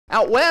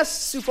Out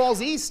west, Sioux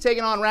Falls East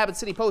taking on Rapid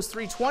City Post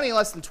 320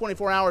 less than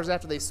 24 hours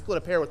after they split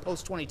a pair with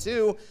Post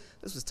 22.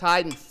 This was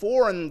tied in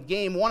 4 in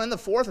game 1 in the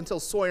 4th until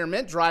Sawyer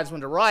Mint drives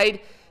one to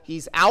right.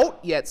 He's out,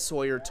 yet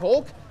Sawyer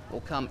Tolk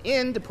will come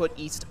in to put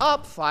East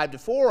up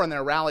 5-4, and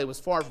their rally was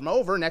far from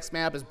over. Next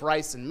man up is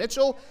Bryson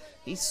Mitchell.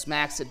 He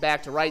smacks it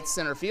back to right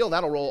center field.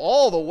 That'll roll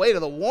all the way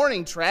to the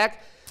warning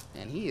track,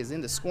 and he is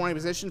into scoring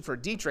position for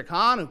Dietrich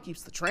Hahn, who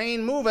keeps the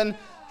train moving,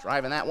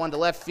 driving that one to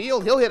left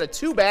field. He'll hit a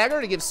 2-bagger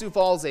to give Sioux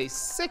Falls a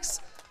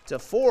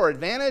 6-4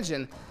 advantage,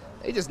 and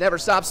they just never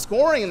stopped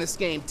scoring in this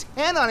game.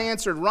 10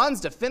 unanswered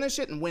runs to finish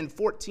it and win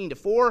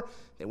 14-4.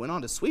 They went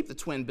on to sweep the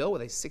Twin Bill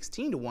with a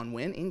 16-1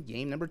 win in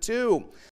game number 2.